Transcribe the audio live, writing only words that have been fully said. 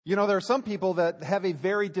You know, there are some people that have a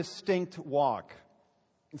very distinct walk.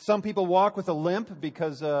 Some people walk with a limp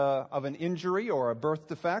because of an injury or a birth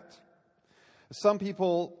defect. Some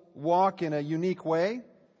people walk in a unique way,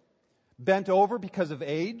 bent over because of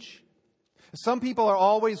age. Some people are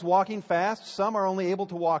always walking fast. Some are only able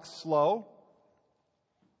to walk slow.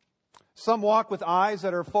 Some walk with eyes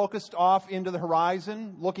that are focused off into the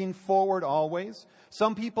horizon, looking forward always.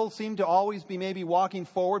 Some people seem to always be maybe walking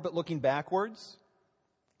forward but looking backwards.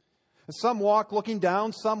 Some walk looking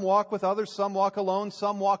down, some walk with others, some walk alone,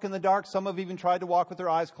 some walk in the dark. Some have even tried to walk with their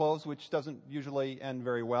eyes closed, which doesn't usually end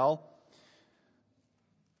very well.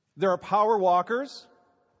 There are power walkers.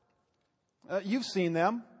 You've seen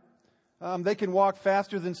them. They can walk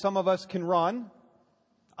faster than some of us can run.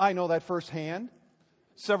 I know that firsthand.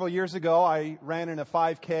 Several years ago, I ran in a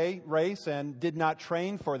 5K race and did not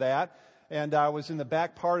train for that. And I was in the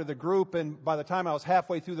back part of the group, and by the time I was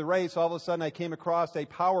halfway through the race, all of a sudden I came across a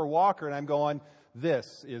power walker, and I'm going,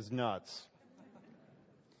 this is nuts.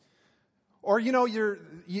 Or, you know,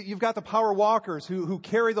 you've got the power walkers who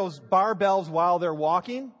carry those barbells while they're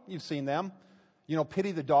walking. You've seen them. You know,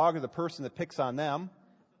 pity the dog or the person that picks on them.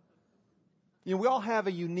 You know, we all have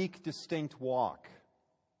a unique, distinct walk.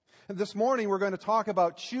 And this morning we're going to talk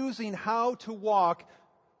about choosing how to walk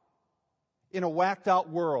in a whacked out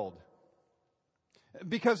world.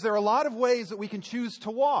 Because there are a lot of ways that we can choose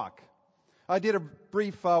to walk. I did a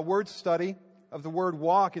brief word study of the word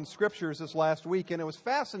walk in scriptures this last week, and it was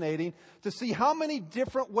fascinating to see how many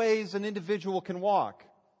different ways an individual can walk.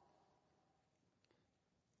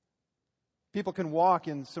 People can walk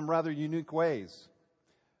in some rather unique ways.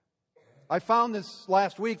 I found this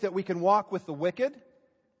last week that we can walk with the wicked,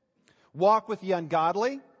 walk with the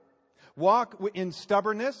ungodly, walk in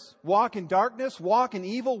stubbornness, walk in darkness, walk in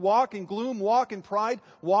evil, walk in gloom, walk in pride,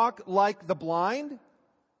 walk like the blind.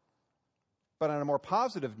 But on a more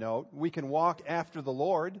positive note, we can walk after the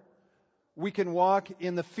Lord. We can walk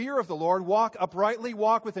in the fear of the Lord, walk uprightly,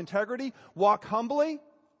 walk with integrity, walk humbly,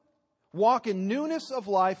 walk in newness of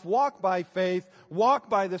life, walk by faith, walk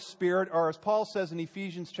by the Spirit, or as Paul says in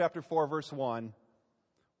Ephesians chapter 4, verse 1,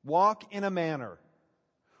 walk in a manner.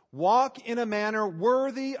 Walk in a manner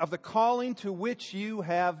worthy of the calling to which you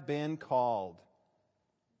have been called.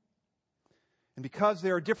 And because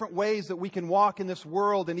there are different ways that we can walk in this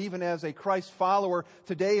world, and even as a Christ follower,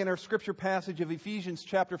 today in our scripture passage of Ephesians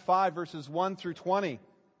chapter 5, verses 1 through 20,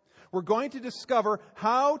 we're going to discover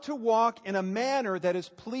how to walk in a manner that is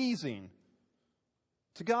pleasing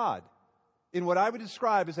to God in what I would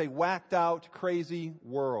describe as a whacked out, crazy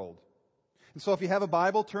world. And so if you have a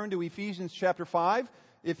Bible, turn to Ephesians chapter 5.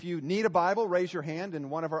 If you need a Bible, raise your hand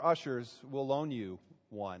and one of our ushers will loan you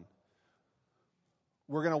one.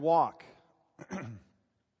 We're going to walk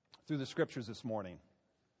through the scriptures this morning.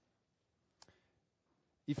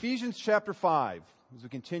 Ephesians chapter 5, as we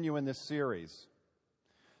continue in this series.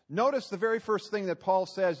 Notice the very first thing that Paul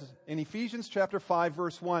says in Ephesians chapter 5,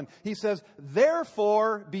 verse 1. He says,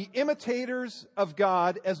 "Therefore be imitators of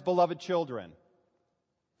God as beloved children."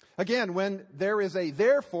 Again, when there is a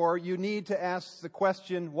therefore, you need to ask the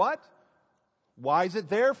question, what? Why is it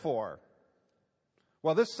therefore?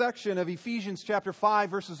 Well, this section of Ephesians chapter 5,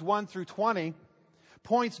 verses 1 through 20,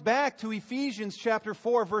 points back to Ephesians chapter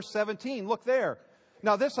 4, verse 17. Look there.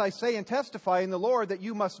 "Now this I say and testify in the Lord, that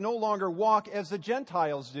you must no longer walk as the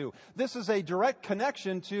Gentiles do." This is a direct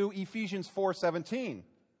connection to Ephesians 4:17.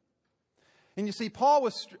 And you see, Paul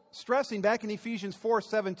was stressing back in Ephesians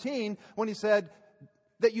 4:17 when he said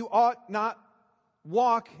that you ought not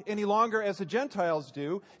walk any longer as the Gentiles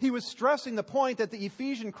do. He was stressing the point that the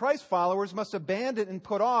Ephesian Christ followers must abandon and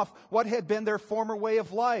put off what had been their former way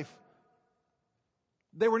of life.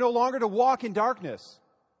 They were no longer to walk in darkness,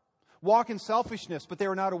 walk in selfishness, but they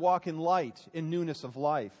were now to walk in light, in newness of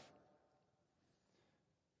life.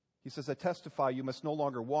 He says, "I testify you must no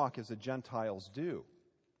longer walk as the Gentiles do."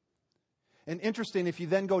 And interesting, if you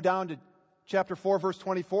then go down to chapter 4, verse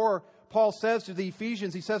 24, Paul says to the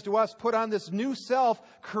Ephesians, he says to us, "Put on this new self,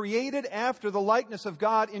 created after the likeness of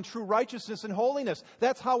God in true righteousness and holiness."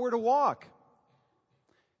 That's how we're to walk.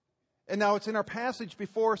 And now it's in our passage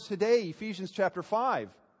before us today, Ephesians chapter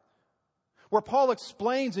 5, where Paul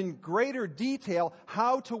explains in greater detail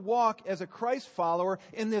how to walk as a Christ follower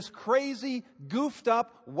in this crazy, goofed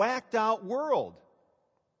up, whacked out world.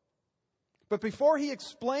 But before he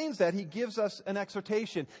explains that, he gives us an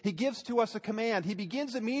exhortation. He gives to us a command. He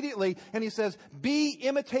begins immediately and he says, "Be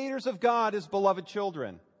imitators of God as beloved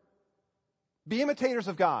children." Be imitators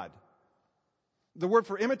of God. The word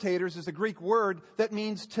for imitators is a Greek word that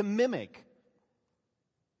means to mimic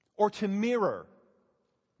or to mirror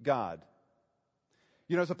God.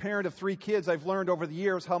 You know, as a parent of 3 kids, I've learned over the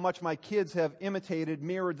years how much my kids have imitated,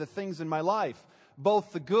 mirrored the things in my life,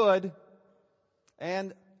 both the good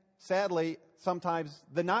and, sadly, sometimes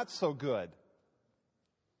the not so good.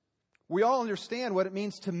 We all understand what it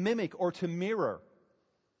means to mimic or to mirror.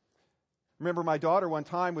 Remember, my daughter one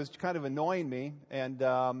time was kind of annoying me, and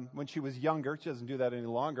when she was younger, she doesn't do that any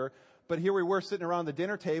longer, but here we were sitting around the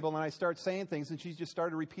dinner table, and I start saying things, and she just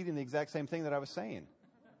started repeating the exact same thing that I was saying.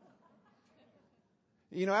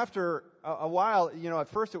 You know, after a while, you know, at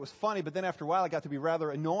first it was funny, but then after a while it got to be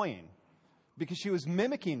rather annoying because she was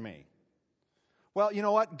mimicking me. Well, you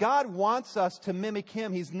know what? God wants us to mimic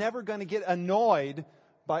Him. He's never going to get annoyed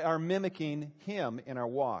by our mimicking Him in our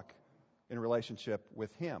walk in relationship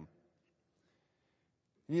with Him.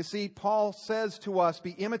 And you see, Paul says to us,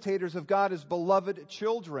 be imitators of God as beloved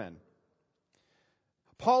children.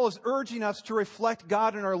 Paul is urging us to reflect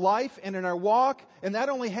God in our life and in our walk, and that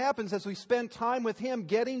only happens as we spend time with Him,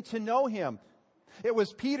 getting to know Him. It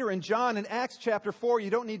was Peter and John in Acts chapter 4.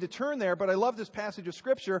 You don't need to turn there, but I love this passage of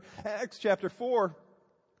Scripture. Acts chapter 4,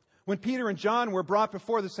 when Peter and John were brought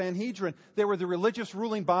before the Sanhedrin, they were the religious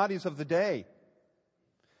ruling bodies of the day.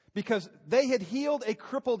 Because they had healed a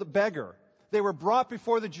crippled beggar. They were brought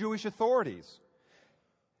before the Jewish authorities.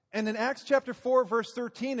 And in Acts chapter 4, verse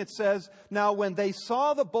 13, it says, now when they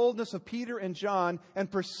saw the boldness of Peter and John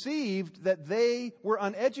and perceived that they were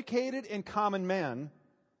uneducated and common men,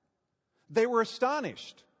 they were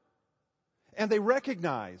astonished. And they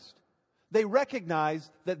recognized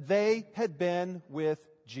that they had been with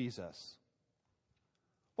Jesus.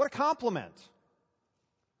 What a compliment.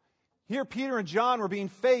 Here, Peter and John were being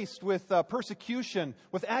faced with persecution,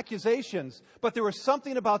 with accusations, but there was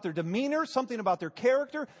something about their demeanor, something about their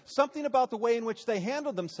character, something about the way in which they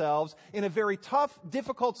handled themselves in a very tough,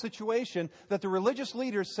 difficult situation that the religious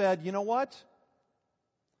leaders said, you know what?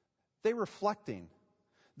 They're reflecting,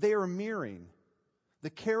 they are mirroring the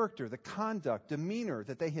character, the conduct, demeanor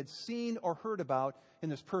that they had seen or heard about in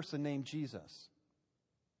this person named Jesus.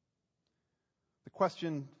 The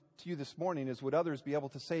question to you this morning is, would others be able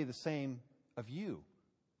to say the same of you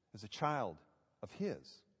as a child of His?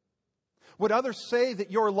 Would others say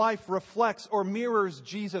that your life reflects or mirrors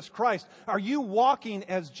Jesus Christ? Are you walking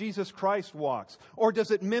as Jesus Christ walks? Or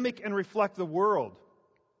does it mimic and reflect the world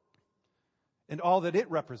and all that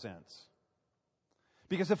it represents?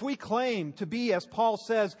 Because if we claim to be, as Paul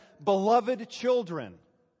says, beloved children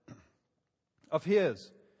of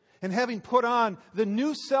His, and having put on the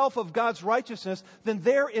new self of God's righteousness, then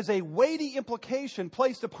there is a weighty implication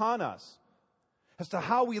placed upon us as to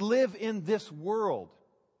how we live in this world.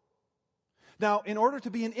 Now, in order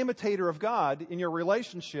to be an imitator of God in your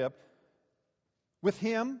relationship with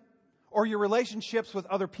Him, or your relationships with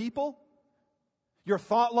other people, your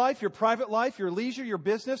thought life, your private life, your leisure, your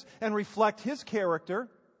business, and reflect His character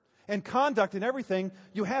and conduct in everything,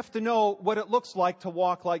 you have to know what it looks like to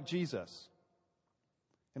walk like Jesus.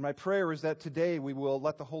 And my prayer is that today we will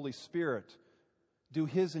let the Holy Spirit do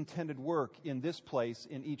His intended work in this place,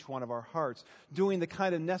 in each one of our hearts, doing the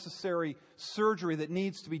kind of necessary surgery that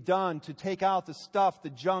needs to be done to take out the stuff, the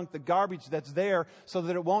junk, the garbage that's there, so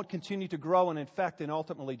that it won't continue to grow and infect and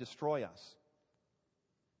ultimately destroy us.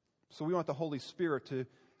 So we want the Holy Spirit to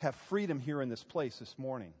have freedom here in this place this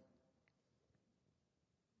morning.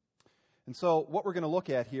 And so what we're going to look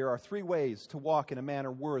at here are 3 ways to walk in a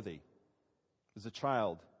manner worthy as a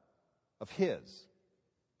child of His.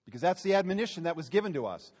 Because that's the admonition that was given to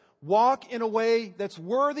us. Walk in a way that's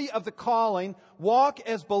worthy of the calling. Walk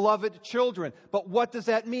as beloved children. But what does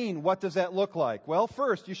that mean? What does that look like? Well,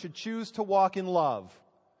 first, you should choose to walk in love.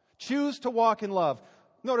 Choose to walk in love.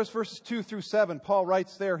 Notice verses 2 through 7. Paul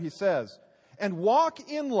writes there, he says, and walk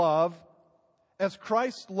in love as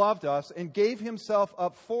Christ loved us and gave Himself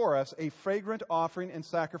up for us, a fragrant offering and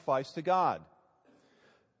sacrifice to God.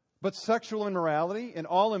 But sexual immorality and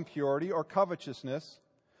all impurity or covetousness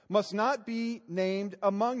must not be named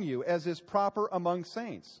among you, as is proper among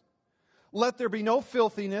saints. Let there be no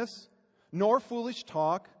filthiness, nor foolish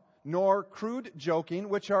talk, nor crude joking,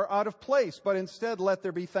 which are out of place, but instead let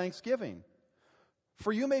there be thanksgiving.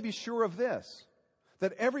 For you may be sure of this,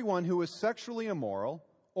 that everyone who is sexually immoral,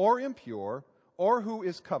 or impure, or who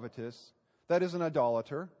is covetous, that is an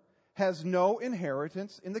idolater, has no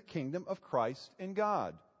inheritance in the kingdom of Christ and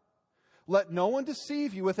God. Let no one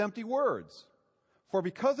deceive you with empty words, for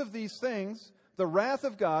because of these things, the wrath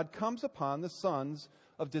of God comes upon the sons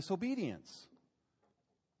of disobedience.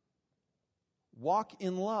 Walk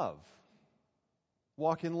in love.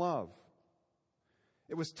 Walk in love.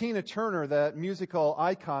 It was Tina Turner, that musical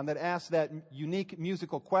icon, that asked that unique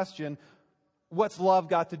musical question, what's love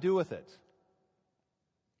got to do with it?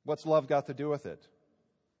 What's love got to do with it?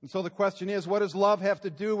 And so the question is, what does love have to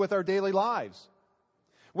do with our daily lives?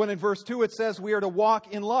 When in verse 2 it says we are to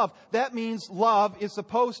walk in love, that means love is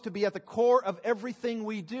supposed to be at the core of everything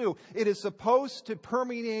we do. It is supposed to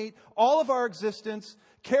permeate all of our existence,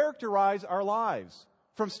 characterize our lives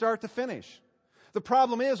from start to finish. The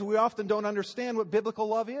problem is we often don't understand what biblical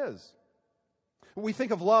love is. We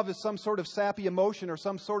think of love as some sort of sappy emotion or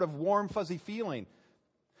some sort of warm, fuzzy feeling.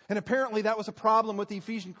 And apparently that was a problem with the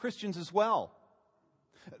Ephesian Christians as well.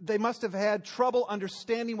 They must have had trouble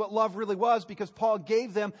understanding what love really was because Paul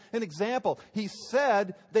gave them an example. He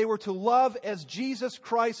said they were to love as Jesus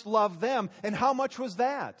Christ loved them. And how much was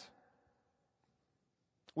that?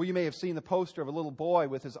 Well, you may have seen the poster of a little boy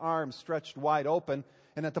with his arms stretched wide open.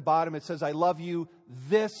 And at the bottom it says, I love you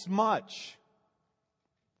this much.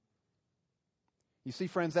 You see,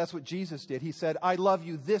 friends, that's what Jesus did. He said, I love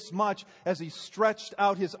you this much as He stretched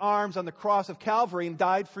out His arms on the cross of Calvary and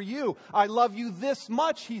died for you. I love you this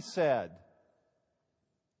much, He said.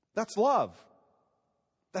 That's love.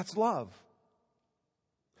 That's love.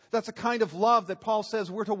 That's a kind of love that Paul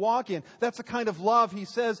says we're to walk in. That's a kind of love, he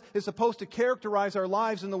says, is supposed to characterize our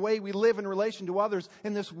lives and the way we live in relation to others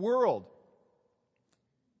in this world.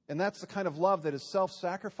 And that's the kind of love that is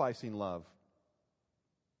self-sacrificing love.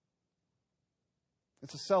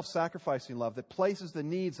 It's a self-sacrificing love that places the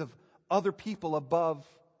needs of other people above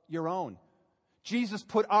your own. Jesus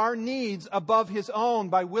put our needs above His own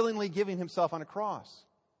by willingly giving Himself on a cross.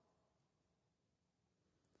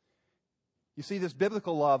 You see, this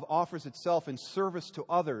biblical love offers itself in service to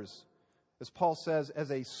others, as Paul says, as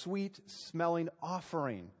a sweet-smelling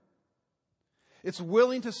offering. It's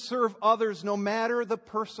willing to serve others no matter the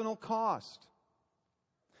personal cost.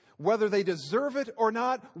 Whether they deserve it or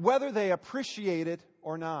not, whether they appreciate it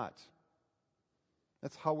or not.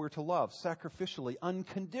 That's how we're to love, sacrificially,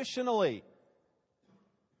 unconditionally.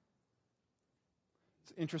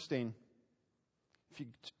 It's interesting.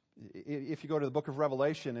 If you go to the book of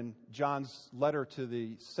Revelation and John's letter to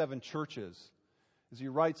the 7 churches, as he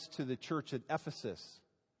writes to the church at Ephesus,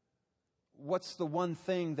 what's the one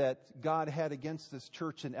thing that God had against this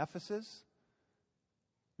church in Ephesus?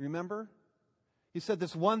 Remember? He said,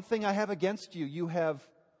 this one thing I have against you, you have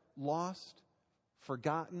lost,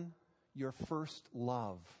 forgotten your first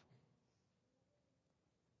love.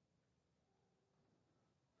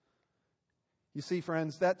 You see,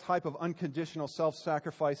 friends, that type of unconditional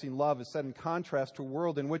self-sacrificing love is set in contrast to a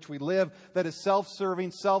world in which we live that is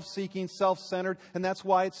self-serving, self-seeking, self-centered, and that's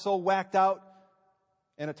why it's so whacked out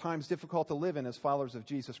and at times difficult to live in as followers of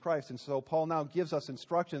Jesus Christ. And so Paul now gives us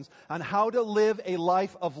instructions on how to live a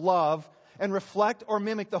life of love and reflect or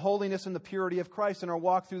mimic the holiness and the purity of Christ in our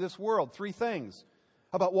walk through this world. 3 things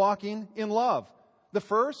about walking in love. The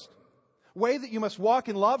first way that you must walk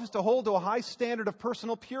in love is to hold to a high standard of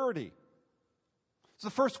personal purity. It's the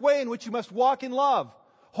first way in which you must walk in love.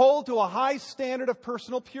 Hold to a high standard of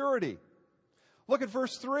personal purity. Look at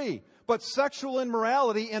verse 3. But sexual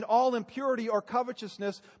immorality and all impurity or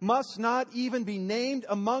covetousness must not even be named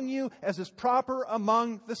among you as is proper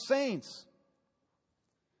among the saints.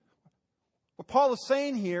 What Paul is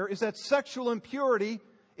saying here is that sexual impurity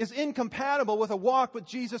is incompatible with a walk with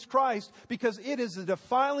Jesus Christ because it is the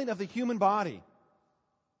defiling of the human body.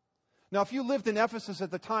 Now, if you lived in Ephesus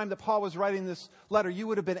at the time that Paul was writing this letter, you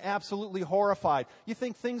would have been absolutely horrified. You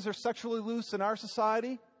think things are sexually loose in our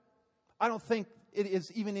society? I don't think it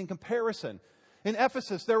is even in comparison. In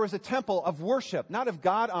Ephesus, there was a temple of worship, not of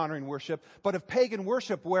God-honoring worship, but of pagan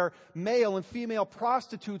worship where male and female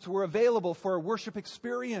prostitutes were available for a worship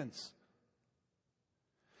experience.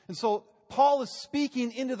 And so Paul is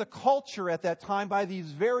speaking into the culture at that time by these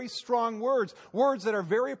very strong words, words that are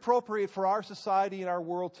very appropriate for our society and our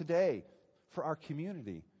world today, for our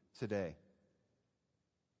community today.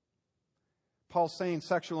 Paul's saying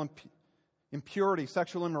sexual impurity,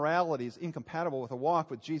 sexual immorality is incompatible with a walk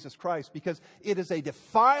with Jesus Christ because it is a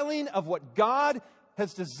defiling of what God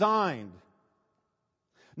has designed.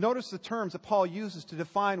 Notice the terms that Paul uses to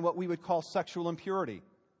define what we would call sexual impurity.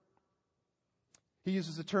 He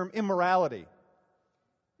uses the term immorality.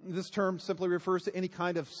 This term simply refers to any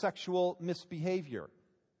kind of sexual misbehavior.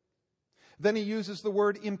 Then he uses the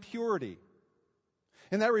word impurity.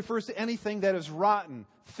 And that refers to anything that is rotten,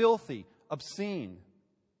 filthy, obscene.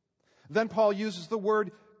 Then Paul uses the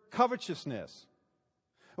word covetousness,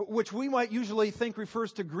 which we might usually think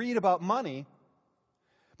refers to greed about money.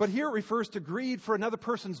 But here it refers to greed for another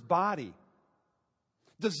person's body.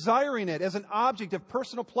 Desiring it as an object of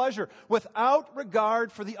personal pleasure without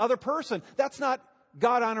regard for the other person. That's not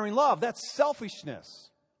God-honoring love. That's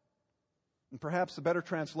selfishness. And perhaps a better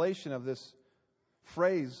translation of this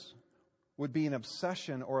phrase would be an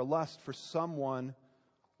obsession or a lust for someone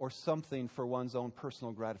or something for one's own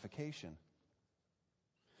personal gratification.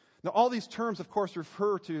 Now, all these terms, of course,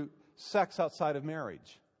 refer to sex outside of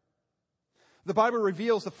marriage. The Bible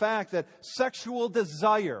reveals the fact that sexual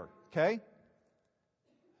desire, okay?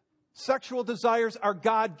 Sexual desires are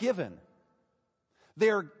God-given. They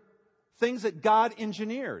are things that God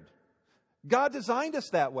engineered. God designed us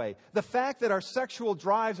that way. The fact that our sexual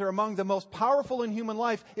drives are among the most powerful in human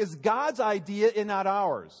life is God's idea and not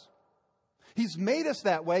ours. He's made us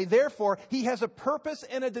that way. Therefore, He has a purpose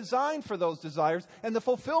and a design for those desires and the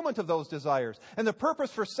fulfillment of those desires. And the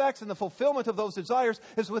purpose for sex and the fulfillment of those desires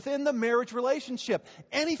is within the marriage relationship.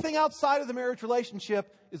 Anything outside of the marriage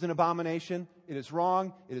relationship is an abomination. It is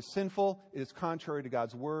wrong. It is sinful. It is contrary to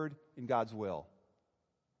God's word and God's will.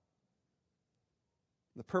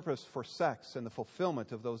 The purpose for sex and the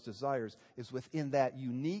fulfillment of those desires is within that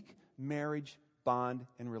unique marriage bond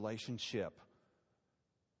and relationship.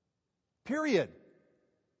 Period.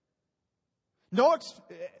 No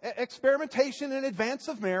experimentation in advance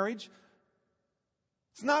of marriage.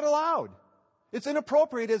 It's not allowed. It's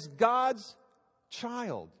inappropriate as God's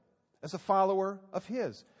child, as a follower of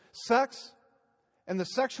His. Sex and the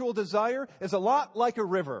sexual desire is a lot like a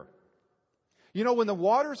river. You know, when the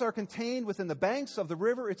waters are contained within the banks of the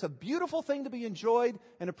river, it's a beautiful thing to be enjoyed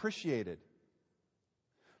and appreciated.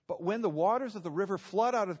 But when the waters of the river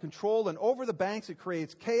flood out of control and over the banks, it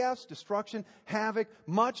creates chaos, destruction, havoc,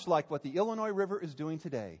 much like what the Illinois River is doing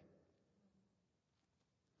today.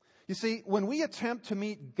 You see, when we attempt to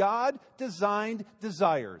meet God-designed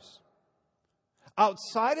desires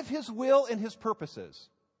outside of His will and His purposes,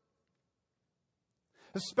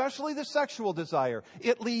 especially the sexual desire,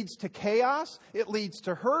 it leads to chaos, it leads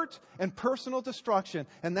to hurt and personal destruction.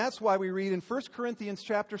 And that's why we read in 1 Corinthians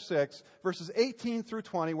chapter 6, verses 18 through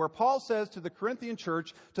 20, where Paul says to the Corinthian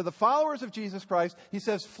church, to the followers of Jesus Christ, he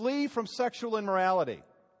says, flee from sexual immorality.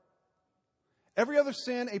 Every other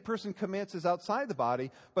sin a person commits is outside the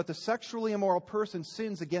body, but the sexually immoral person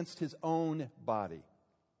sins against his own body.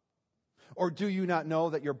 Or do you not know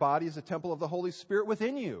that your body is a temple of the Holy Spirit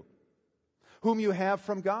within you, whom you have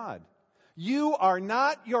from God? You are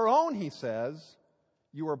not your own, he says.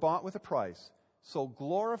 You are bought with a price. So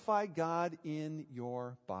glorify God in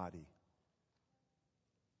your body.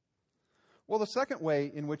 Well, the second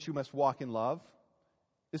way in which you must walk in love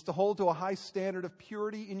is to hold to a high standard of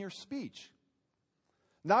purity in your speech.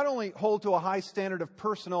 Not only hold to a high standard of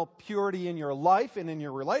personal purity in your life and in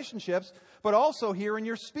your relationships, but also here in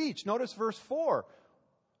your speech. Notice verse 4.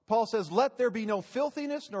 Paul says, let there be no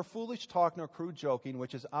filthiness, nor foolish talk, nor crude joking,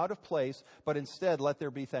 which is out of place, but instead let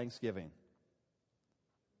there be thanksgiving.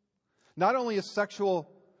 Not only is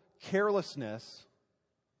sexual carelessness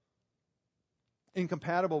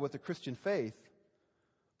incompatible with the Christian faith,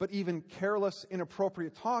 but even careless,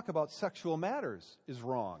 inappropriate talk about sexual matters is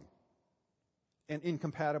wrong and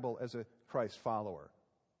incompatible as a Christ follower.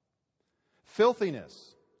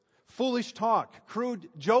 Filthiness, foolish talk, crude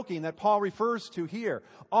joking that Paul refers to here,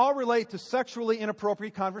 all relate to sexually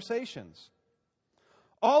inappropriate conversations,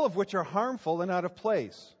 all of which are harmful and out of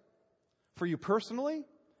place for you personally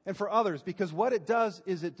and for others, because what it does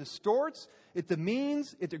is it distorts, it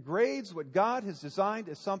demeans, it degrades what God has designed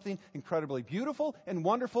as something incredibly beautiful and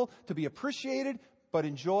wonderful to be appreciated but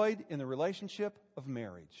enjoyed in the relationship of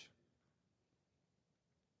marriage.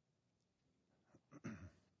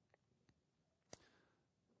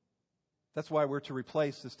 That's why we're to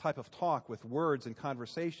replace this type of talk with words and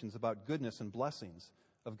conversations about goodness and blessings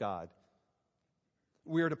of God.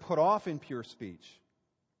 We are to put off impure speech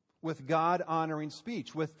with God-honoring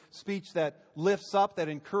speech, with speech that lifts up, that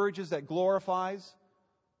encourages, that glorifies,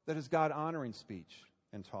 that is God-honoring speech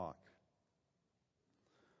and talk.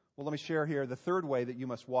 Well, let me share here the third way that you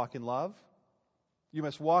must walk in love. You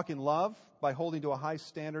must walk in love by holding to a high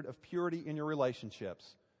standard of purity in your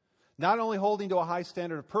relationships. Not only holding to a high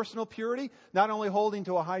standard of personal purity, not only holding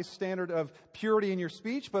to a high standard of purity in your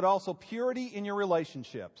speech, but also purity in your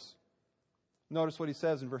relationships. Notice what he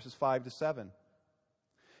says in verses 5 to 7.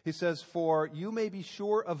 He says, for you may be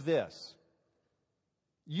sure of this.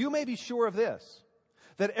 You may be sure of this,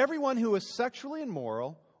 that everyone who is sexually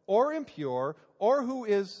immoral or impure or who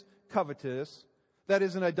is covetous, that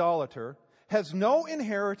is an idolater, has no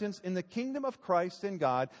inheritance in the kingdom of Christ and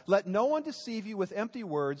God. Let no one deceive you with empty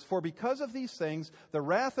words, for because of these things, the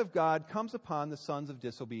wrath of God comes upon the sons of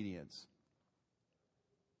disobedience.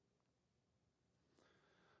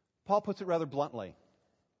 Paul puts it rather bluntly.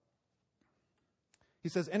 He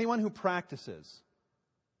says, anyone who practices,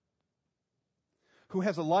 who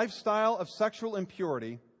has a lifestyle of sexual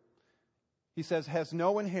impurity, he says, has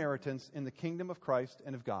no inheritance in the kingdom of Christ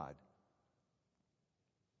and of God.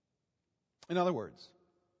 In other words,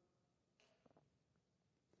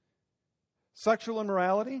 Sexual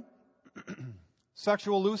immorality,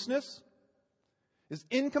 sexual looseness is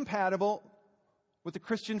incompatible with the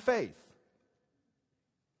Christian faith.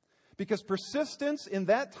 Because persistence in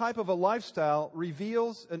that type of a lifestyle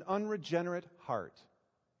reveals an unregenerate heart.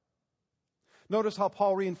 Notice how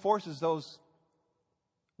Paul reinforces those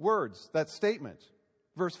words, that statement.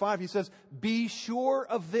 Verse 5, he says, "Be sure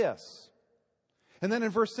of this." And then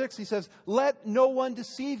in verse 6, he says, "Let no one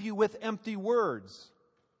deceive you with empty words,"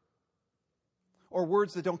 or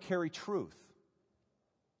words that don't carry truth.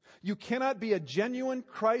 You cannot be a genuine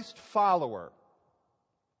Christ follower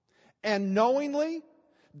and knowingly,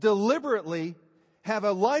 deliberately have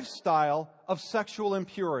a lifestyle of sexual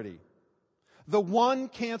impurity. The one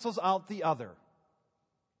cancels out the other.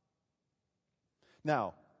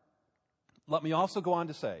 Now, let me also go on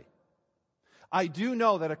to say, I do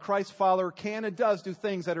know that a Christ follower can and does do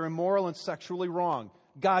things that are immoral and sexually wrong.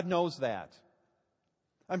 God knows that.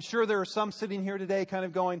 I'm sure there are some sitting here today kind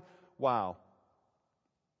of going, wow,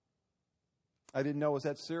 I didn't know it was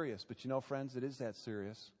that serious. But you know, friends, it is that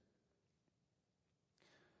serious.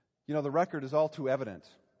 You know, the record is all too evident.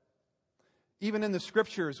 Even in the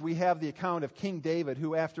Scriptures, we have the account of King David,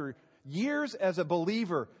 who after years as a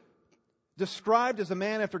believer, described as a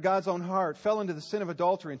man after God's own heart, fell into the sin of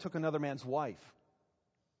adultery and took another man's wife.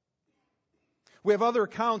 We have other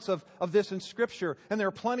accounts of this in Scripture, and there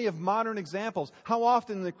are plenty of modern examples. How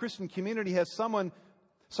often in the Christian community has some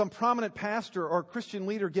prominent pastor or Christian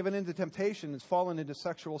leader given into temptation and has fallen into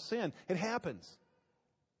sexual sin? It happens.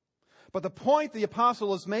 But the point the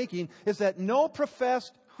apostle is making is that no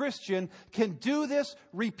professed Christian can do this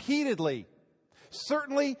repeatedly.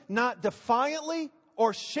 Certainly not defiantly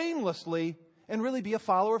or shamelessly, and really be a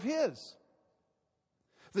follower of his.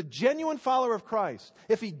 The genuine follower of Christ,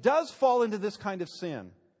 if he does fall into this kind of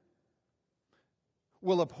sin,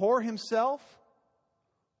 will abhor himself,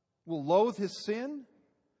 will loathe his sin,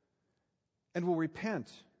 and will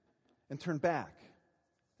repent and turn back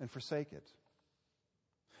and forsake it.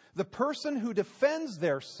 The person who defends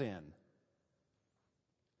their sin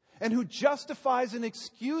and who justifies and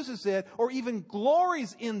excuses it or even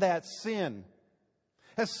glories in that sin,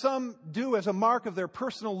 as some do as a mark of their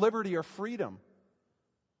personal liberty or freedom,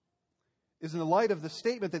 is in the light of the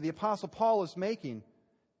statement that the Apostle Paul is making,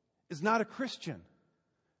 is not a Christian,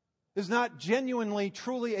 is not genuinely,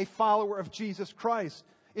 truly a follower of Jesus Christ,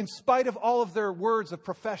 in spite of all of their words of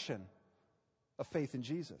profession of faith in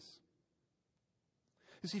Jesus.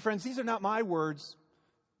 You see, friends, these are not my words.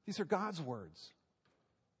 These are God's words.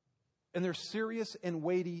 And they're serious and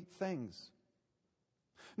weighty things.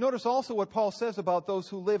 Notice also what Paul says about those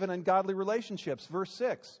who live in ungodly relationships. Verse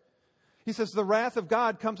 6. He says, "The wrath of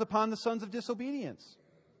God comes upon the sons of disobedience."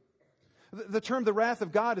 The term "the wrath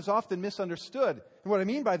of God" is often misunderstood. And what I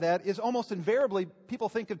mean by that is almost invariably people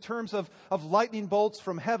think in terms of lightning bolts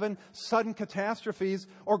from heaven, sudden catastrophes,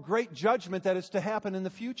 or great judgment that is to happen in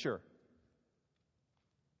the future.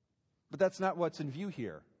 But that's not what's in view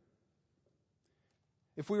here.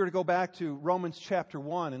 If we were to go back to Romans chapter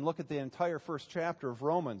 1 and look at the entire first chapter of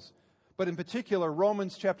Romans, but in particular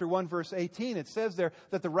Romans chapter 1 verse 18, it says there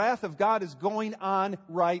that the wrath of God is going on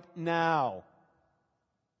right now.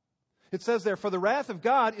 It says there, "For the wrath of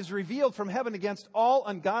God is revealed from heaven against all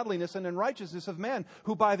ungodliness and unrighteousness of men,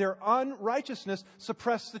 who by their unrighteousness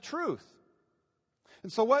suppress the truth."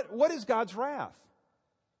 And so what is God's wrath?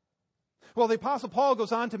 Well, the Apostle Paul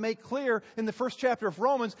goes on to make clear in the first chapter of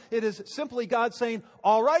Romans, it is simply God saying,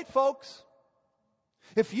 all right, folks,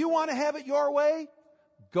 if you want to have it your way,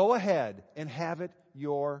 go ahead and have it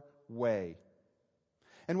your way.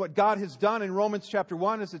 And what God has done in Romans chapter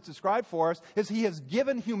 1, as it's described for us, is He has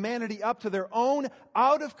given humanity up to their own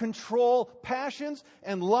out-of-control passions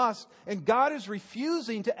and lust, and God is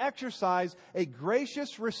refusing to exercise a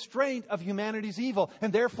gracious restraint of humanity's evil,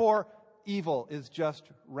 and therefore evil is just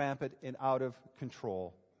rampant and out of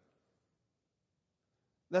control.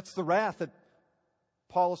 That's the wrath that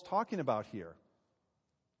Paul is talking about here.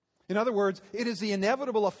 In other words, it is the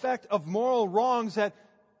inevitable effect of moral wrongs that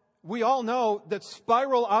we all know that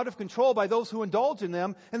spiral out of control by those who indulge in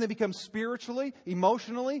them, and they become spiritually,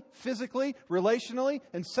 emotionally, physically, relationally,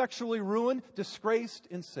 and sexually ruined, disgraced,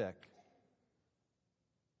 and sick.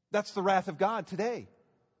 That's the wrath of God today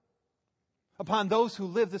upon those who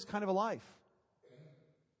live this kind of a life.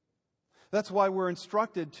 That's why we're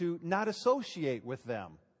instructed to not associate with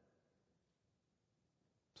them.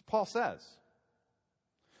 So Paul says.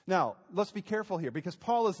 Now, let's be careful here, because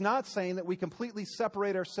Paul is not saying that we completely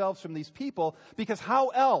separate ourselves from these people, because how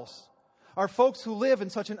else are folks who live in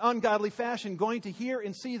such an ungodly fashion going to hear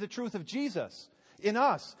and see the truth of Jesus in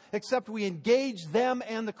us, except we engage them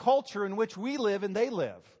and the culture in which we live and they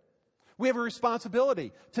live? We have a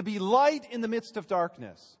responsibility to be light in the midst of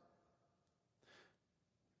darkness.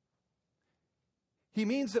 He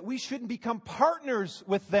means that we shouldn't become partners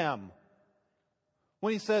with them.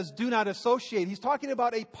 When he says, do not associate, he's talking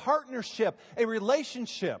about a partnership, a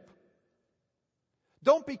relationship.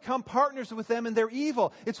 Don't become partners with them in their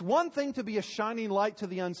evil. It's one thing to be a shining light to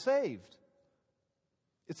the unsaved.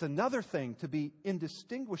 It's another thing to be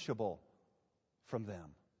indistinguishable from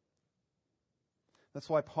them. That's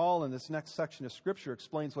why Paul in this next section of Scripture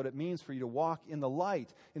explains what it means for you to walk in the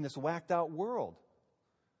light in this whacked out world.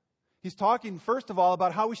 He's talking, first of all,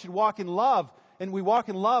 about how we should walk in love. And we walk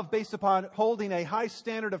in love based upon holding a high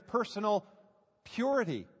standard of personal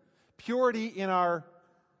purity. Purity in our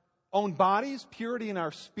own bodies, purity in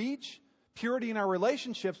our speech, purity in our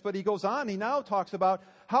relationships. But he goes on, he now talks about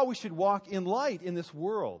how we should walk in light in this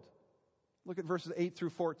world. Look at verses 8 through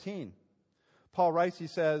 14. Paul writes, he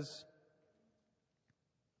says,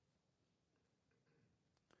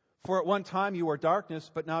 for at one time you were darkness,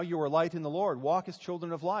 but now you are light in the Lord. Walk as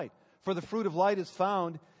children of light. For the fruit of light is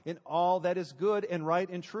found in all that is good and right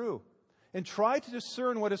and true. And try to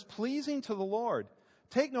discern what is pleasing to the Lord.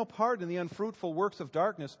 Take no part in the unfruitful works of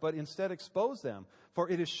darkness, but instead expose them. For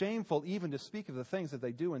it is shameful even to speak of the things that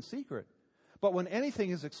they do in secret. But when anything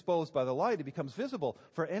is exposed by the light, it becomes visible.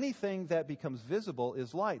 For anything that becomes visible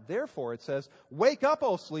is light. Therefore, it says, wake up,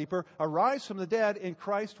 O sleeper, arise from the dead, and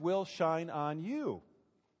Christ will shine on you.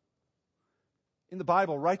 In the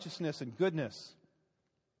Bible, righteousness and goodness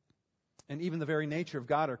and even the very nature of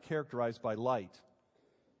God are characterized by light.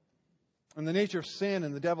 And the nature of sin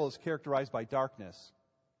and the devil is characterized by darkness.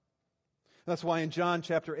 That's why in John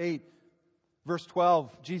chapter 8, verse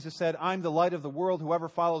 12, Jesus said, I'm the light of the world. Whoever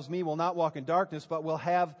follows me will not walk in darkness, but will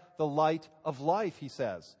have the light of life, he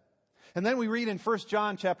says. And then we read in 1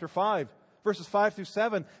 John chapter 5, verses 5 through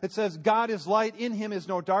 7, it says, God is light, in him is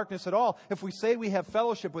no darkness at all. If we say we have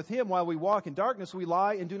fellowship with him while we walk in darkness, we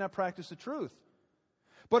lie and do not practice the truth.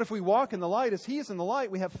 But if we walk in the light as he is in the light,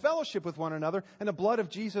 we have fellowship with one another, and the blood of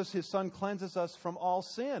Jesus, his Son, cleanses us from all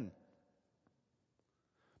sin.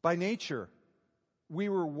 By nature, we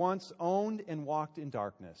were once owned and walked in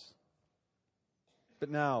darkness. But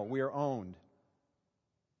now we are owned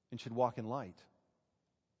and should walk in light.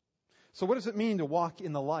 So what does it mean to walk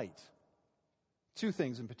in the light? Two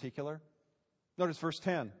things in particular. Notice verse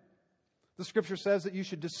 10. The Scripture says that you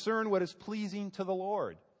should discern what is pleasing to the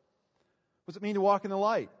Lord. What does it mean to walk in the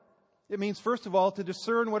light? It means, first of all, to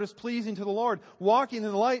discern what is pleasing to the Lord. Walking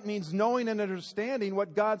in the light means knowing and understanding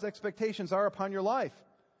what God's expectations are upon your life.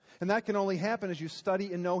 And that can only happen as you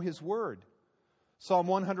study and know His Word. Psalm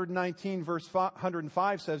 119, verse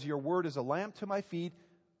 105 says, your Word is a lamp to my feet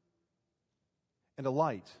and a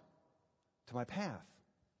light to my path.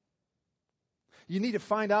 You need to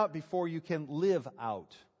find out before you can live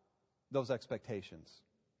out those expectations.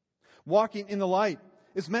 Walking in the light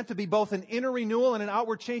is meant to be both an inner renewal and an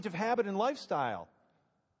outward change of habit and lifestyle.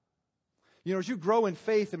 You know, as you grow in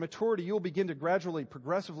faith and maturity, you'll begin to gradually,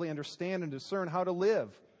 progressively understand and discern how to live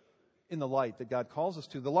in the light that God calls us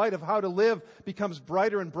to. The light of how to live becomes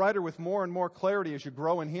brighter and brighter with more and more clarity as you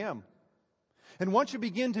grow in Him. And once you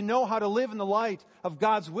begin to know how to live in the light of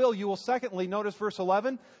God's will, you will secondly, notice verse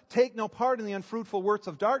 11, take no part in the unfruitful works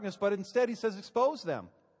of darkness, but instead, he says, expose them.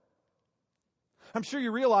 I'm sure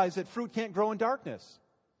you realize that fruit can't grow in darkness.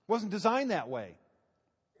 It wasn't designed that way.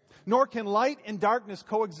 Nor can light and darkness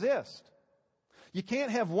coexist. You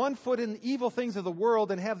can't have one foot in the evil things of the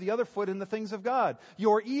world and have the other foot in the things of God.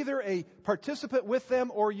 You're either a participant with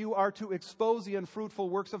them or you are to expose the unfruitful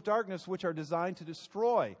works of darkness which are designed to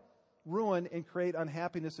destroy, ruin, and create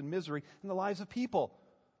unhappiness and misery in the lives of people.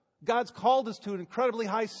 God's called us to an incredibly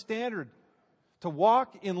high standard to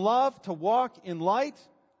walk in love, to walk in light.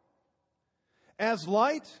 As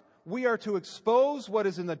light, we are to expose what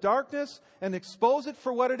is in the darkness and expose it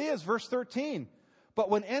for what it is. Verse 13. But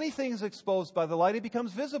when anything is exposed by the light, it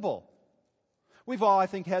becomes visible. We've all, I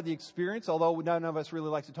think, had the experience, although none of us really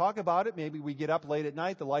likes to talk about it. Maybe we get up late at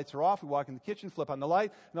night, the lights are off, we walk in the kitchen, flip on the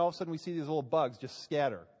light, and all of a sudden we see these little bugs just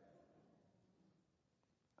scatter.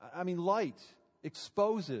 I mean, light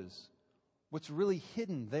exposes what's really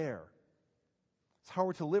hidden there. It's how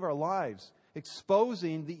we're to live our lives,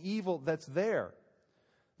 exposing the evil that's there.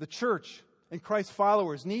 The church and Christ's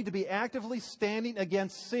followers need to be actively standing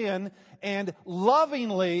against sin and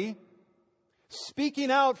lovingly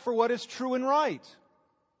speaking out for what is true and right.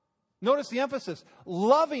 Notice the emphasis.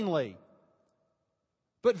 Lovingly,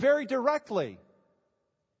 but very directly.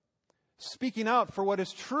 Speaking out for what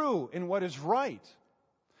is true and what is right.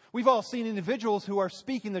 We've all seen individuals who are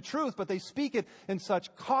speaking the truth, but they speak it in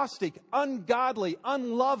such caustic, ungodly,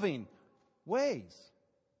 unloving ways.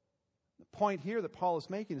 The point here that Paul is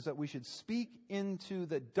making is that we should speak into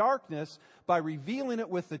the darkness by revealing it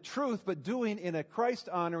with the truth, but doing in a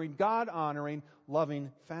Christ-honoring, God-honoring,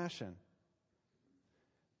 loving fashion.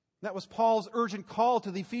 That was Paul's urgent call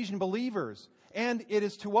to the Ephesian believers, and it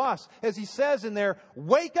is to us. As he says in there,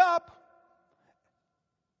 wake up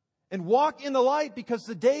and walk in the light because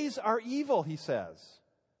the days are evil, he says.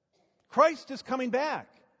 Christ is coming back,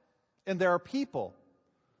 and there are people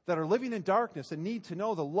that are living in darkness and need to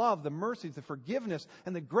know the love, the mercy, the forgiveness,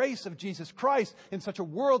 and the grace of Jesus Christ in such a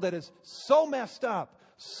world that is so messed up,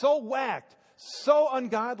 so whacked, so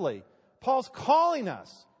ungodly. Paul's calling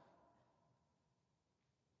us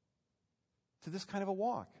to this kind of a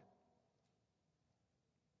walk.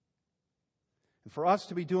 And for us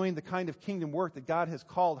to be doing the kind of kingdom work that God has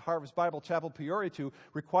called Harvest Bible Chapel Peoria to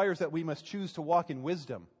requires that we must choose to walk in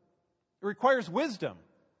wisdom. It requires wisdom.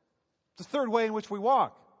 It's the third way in which we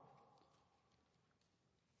walk.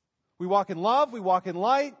 We walk in love, we walk in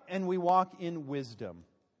light, and we walk in wisdom.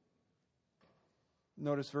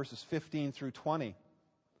 Notice verses 15 through 20.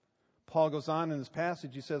 Paul goes on in this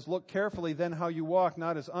passage. He says, look carefully then how you walk,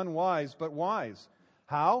 not as unwise, but wise.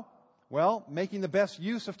 How? Well, making the best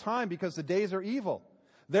use of time because the days are evil.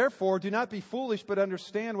 Therefore, do not be foolish, but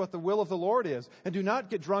understand what the will of the Lord is. And do not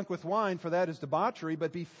get drunk with wine, for that is debauchery,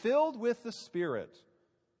 but be filled with the Spirit,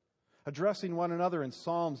 addressing one another in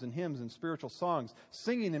psalms and hymns and spiritual songs,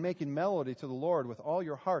 singing and making melody to the Lord with all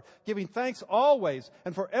your heart, giving thanks always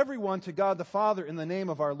and for everyone to God the Father in the name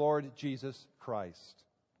of our Lord Jesus Christ.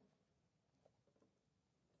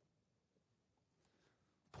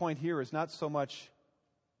 The point here is not so much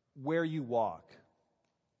where you walk.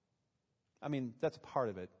 I mean, that's a part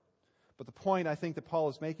of it. But the point I think that Paul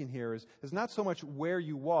is making here is not so much where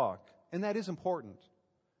you walk, and that is important,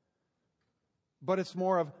 but it's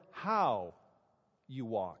more of how you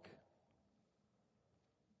walk.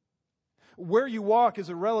 Where you walk is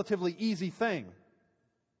a relatively easy thing.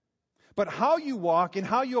 But how you walk and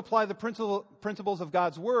how you apply the principles of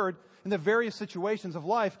God's Word in the various situations of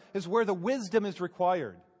life is where the wisdom is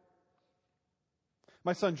required.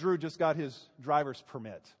 My son Drew just got his driver's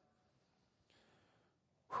permit.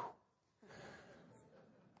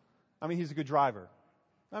 I mean, he's a good driver.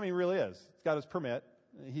 I mean, he really is. He's got his permit.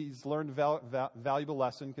 He's learned a valuable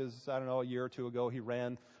lesson because, I don't know, a year or two ago he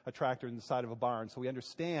ran a tractor in the side of a barn. So he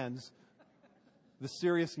understands the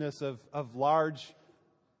seriousness of large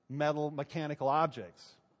metal mechanical objects.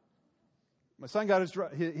 My son got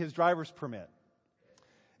his driver's permit.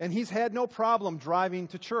 And he's had no problem driving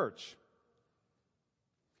to church.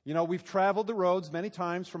 You know, we've traveled the roads many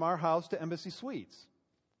times from our house to Embassy Suites.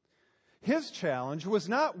 His challenge was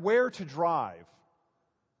not where to drive,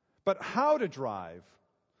 but how to drive.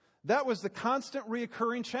 That was the constant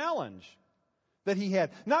reoccurring challenge that he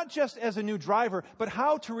had. Not just as a new driver, but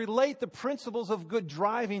how to relate the principles of good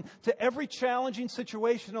driving to every challenging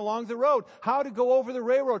situation along the road. How to go over the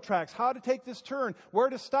railroad tracks, how to take this turn, where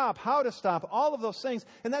to stop, how to stop, all of those things.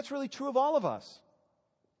 And that's really true of all of us.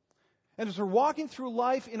 And as we're walking through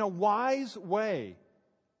life in a wise way,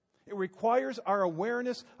 it requires our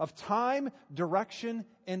awareness of time, direction,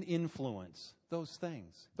 and influence. Those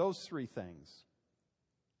things, those three things.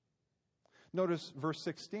 Notice verse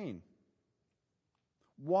 16.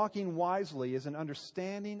 Walking wisely is an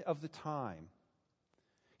understanding of the time.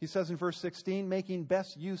 He says in verse 16, making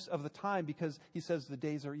best use of the time because he says the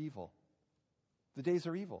days are evil. The days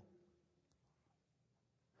are evil.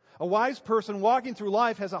 A wise person walking through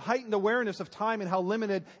life has a heightened awareness of time and how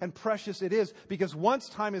limited and precious it is because once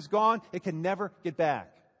time is gone, it can never get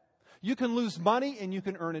back. You can lose money and you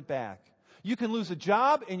can earn it back. You can lose a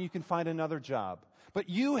job and you can find another job. But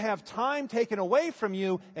you have time taken away from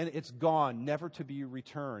you and it's gone, never to be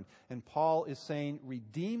returned. And Paul is saying,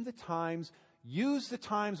 redeem the times, use the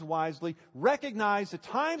times wisely, recognize the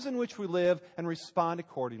times in which we live, and respond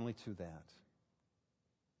accordingly to that.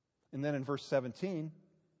 And then in verse 17,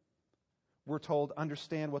 we're told,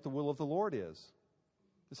 understand what the will of the Lord is.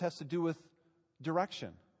 This has to do with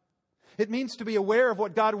direction. It means to be aware of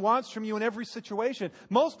what God wants from you in every situation.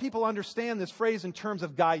 Most people understand this phrase in terms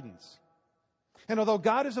of guidance. And although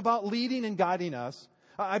God is about leading and guiding us,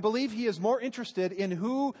 I believe He is more interested in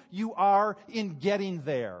who you are in getting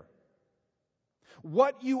there.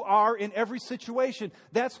 What you are in every situation,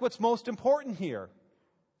 that's what's most important here.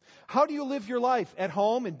 How do you live your life? At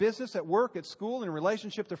home, in business, at work, at school, in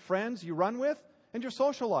relationship to friends you run with, and your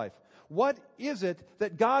social life? What is it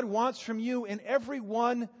that God wants from you in every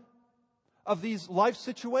one of these life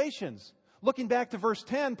situations? Looking back to verse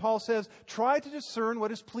 10, Paul says, try to discern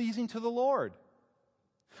what is pleasing to the Lord.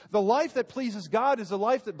 The life that pleases God is a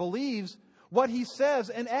life that believes what He says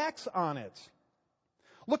and acts on it.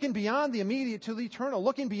 Looking beyond the immediate to the eternal,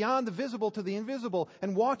 looking beyond the visible to the invisible,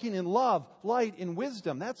 and walking in love, light, and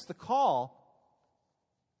wisdom. That's the call.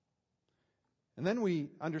 And then we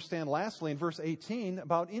understand lastly in verse 18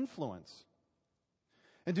 about influence.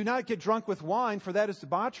 And do not get drunk with wine, for that is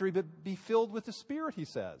debauchery, but be filled with the Spirit, he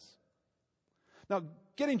says. Now,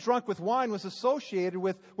 getting drunk with wine was associated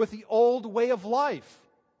with the old way of life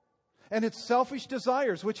and its selfish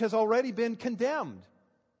desires, which has already been condemned.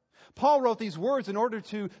 Paul wrote these words in order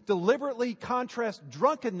to deliberately contrast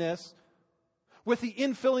drunkenness with the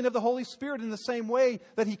infilling of the Holy Spirit in the same way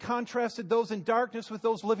that he contrasted those in darkness with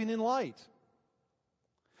those living in light.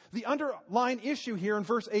 The underlying issue here in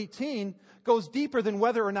verse 18 goes deeper than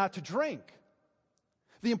whether or not to drink.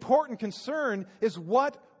 The important concern is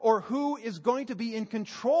what or who is going to be in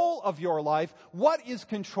control of your life. What is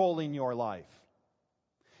controlling your life?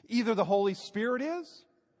 Either the Holy Spirit is,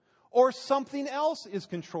 or something else is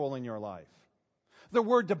controlling your life. The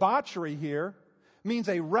word debauchery here means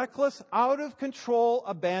a reckless, out-of-control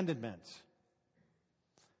abandonment.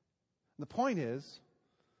 The point is,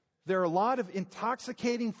 there are a lot of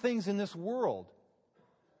intoxicating things in this world.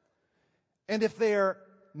 And if they're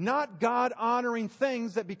not God-honoring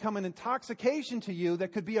things that become an intoxication to you,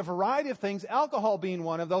 that could be a variety of things, alcohol being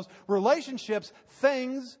one of those, relationships,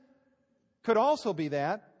 things could also be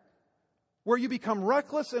that, where you become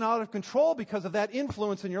reckless and out of control because of that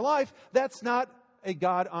influence in your life. That's not a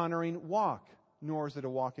God-honoring walk, nor is it a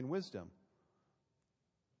walk in wisdom.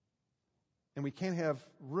 And we can't have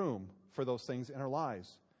room for those things in our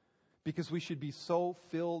lives because we should be so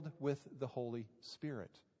filled with the Holy Spirit.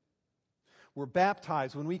 We're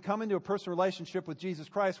baptized. When we come into a personal relationship with Jesus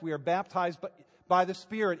Christ, we are baptized by the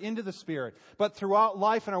Spirit, into the Spirit. But throughout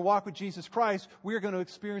life and our walk with Jesus Christ, we are going to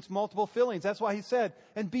experience multiple fillings. That's why he said,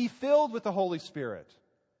 and be filled with the Holy Spirit.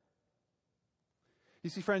 You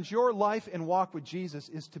see, friends, your life and walk with Jesus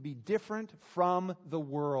is to be different from the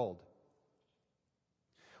world.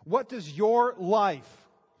 What is your life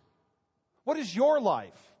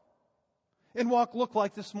and walk look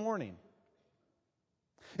like this morning?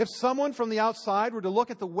 If someone from the outside were to look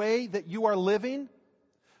at the way that you are living,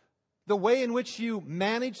 the way in which you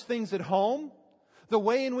manage things at home, the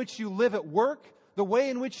way in which you live at work, the way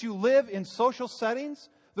in which you live in social settings,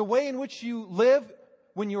 the way in which you live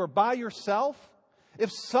when you are by yourself, if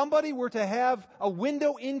somebody were to have a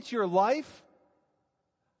window into your life,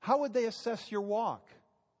 how would they assess your walk?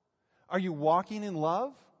 Are you walking in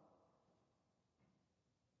love?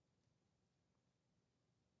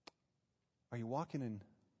 Are you walking in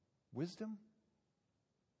wisdom?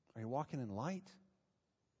 Are you walking in light?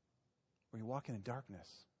 Or are you walking in darkness?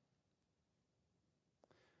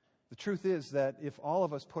 The truth is that if all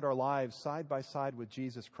of us put our lives side by side with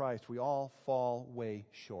Jesus Christ, we all fall way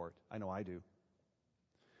short. I know I do.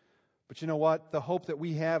 But you know what? The hope that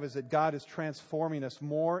we have is that God is transforming us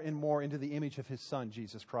more and more into the image of His Son,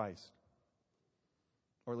 Jesus Christ.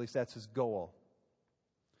 Or at least that's His goal.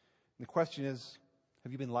 And the question is,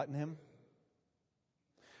 have you been letting Him?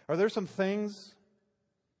 Are there some things,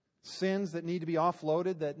 sins that need to be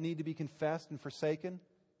offloaded, that need to be confessed and forsaken?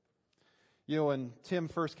 You know, when Tim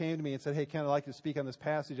first came to me and said, hey, Ken, I'd like to speak on this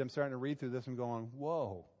passage, I'm starting to read through this and going,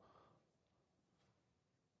 whoa.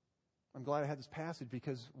 I'm glad I had this passage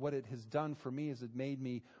because what it has done for me is it made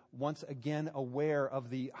me once again aware of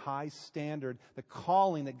the high standard, the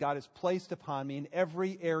calling that God has placed upon me in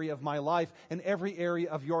every area of my life and every area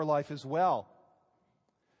of your life as well.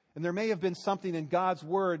 And there may have been something in God's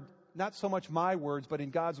Word, not so much my words, but in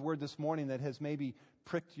God's Word this morning that has maybe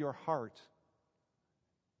pricked your heart.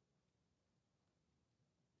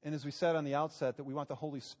 And as we said on the outset, that we want the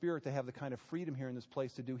Holy Spirit to have the kind of freedom here in this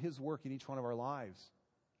place to do His work in each one of our lives.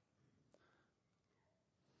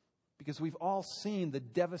 Because we've all seen the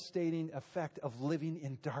devastating effect of living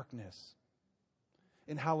in darkness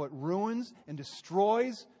and how it ruins and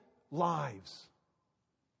destroys lives.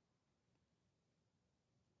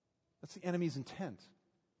 That's the enemy's intent.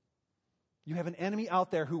 You have an enemy out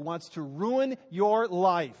there who wants to ruin your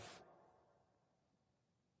life.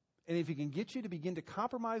 And if he can get you to begin to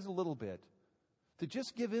compromise a little bit, to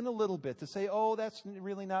just give in a little bit, to say, oh, that's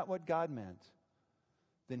really not what God meant,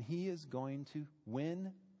 then he is going to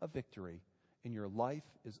win a victory, and your life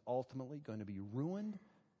is ultimately going to be ruined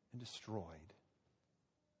and destroyed.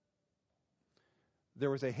 There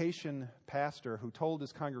was a Haitian pastor who told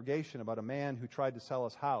his congregation about a man who tried to sell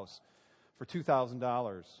his house for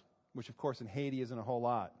 $2,000, which of course in Haiti isn't a whole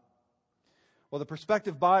lot. Well, the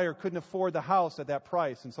prospective buyer couldn't afford the house at that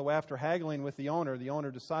price, and so after haggling with the owner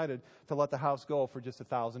decided to let the house go for just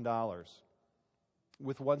 $1,000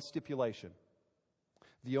 with one stipulation.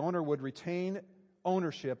 The owner would retain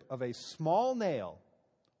ownership of a small nail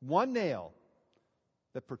One nail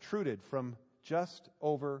that protruded from just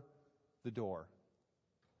over the door.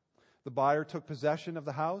 The buyer took possession of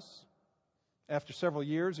the house. After several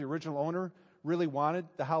years, the original owner really wanted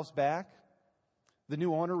the house back. The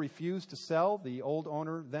new owner refused to sell. The old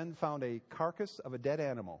owner then found a carcass of a dead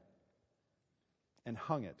animal and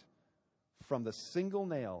hung it from the single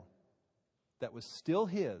nail that was still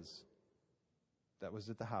his, that was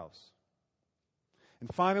at the house.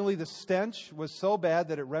 And finally, the stench was so bad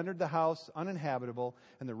that it rendered the house uninhabitable,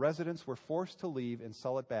 and the residents were forced to leave and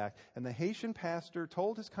sell it back. And the Haitian pastor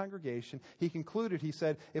told his congregation, he concluded, he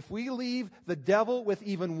said, if we leave the devil with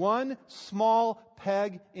even one small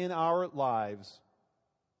peg in our lives,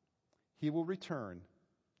 he will return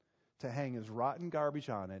to hang his rotten garbage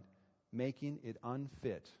on it, making it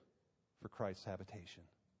unfit for Christ's habitation.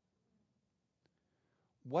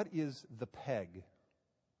 What is the peg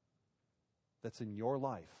that's in your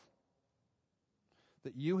life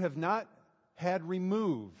that you have not had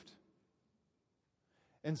removed?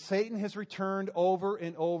 And Satan has returned over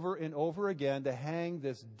and over and over again to hang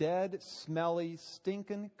this dead, smelly,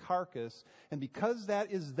 stinking carcass. And because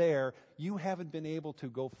that is there, you haven't been able to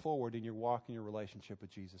go forward in your walk in your relationship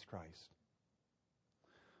with Jesus Christ.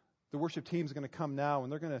 The worship team is going to come now,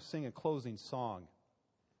 and they're going to sing a closing song.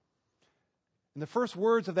 And the first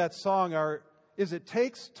words of that song are,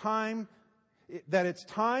 it's time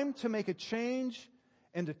to make a change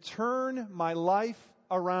and to turn my life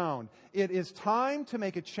around. It is time to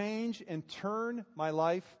make a change and turn my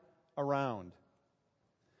life around.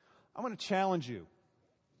 I want to challenge you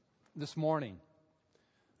this morning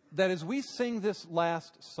that as we sing this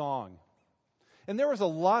last song, and there was a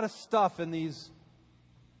lot of stuff in these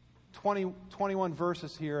 21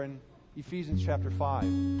 verses here in Ephesians chapter 5,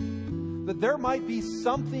 that there might be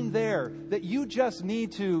something there that you just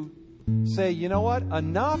need to say, you know what?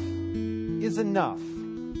 Enough is enough.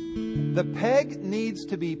 The peg needs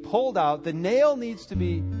to be pulled out. The nail needs to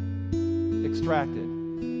be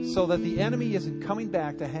extracted so that the enemy isn't coming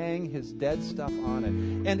back to hang his dead stuff on it.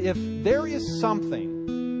 And if there is something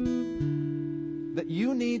that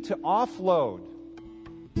you need to offload,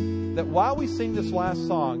 that while we sing this last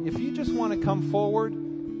song, if you just want to come forward,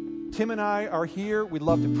 Tim and I are here. We'd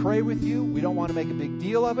love to pray with you. We don't want to make a big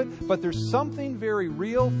deal of it, but there's something very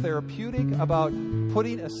real, therapeutic about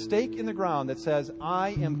putting a stake in the ground that says,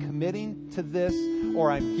 I am committing to this, or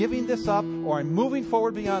I'm giving this up, or I'm moving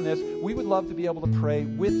forward beyond this. We would love to be able to pray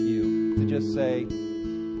with you, to just say,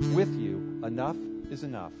 with you, enough is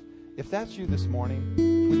enough. If that's you this morning,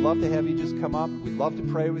 we'd love to have you just come up. We'd love to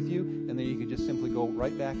pray with you, and then you could just simply go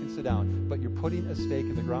right back and sit down. But you're putting a stake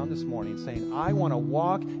in the ground this morning saying, I want to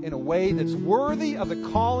walk in a way that's worthy of the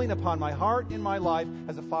calling upon my heart in my life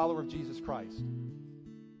as a follower of Jesus Christ.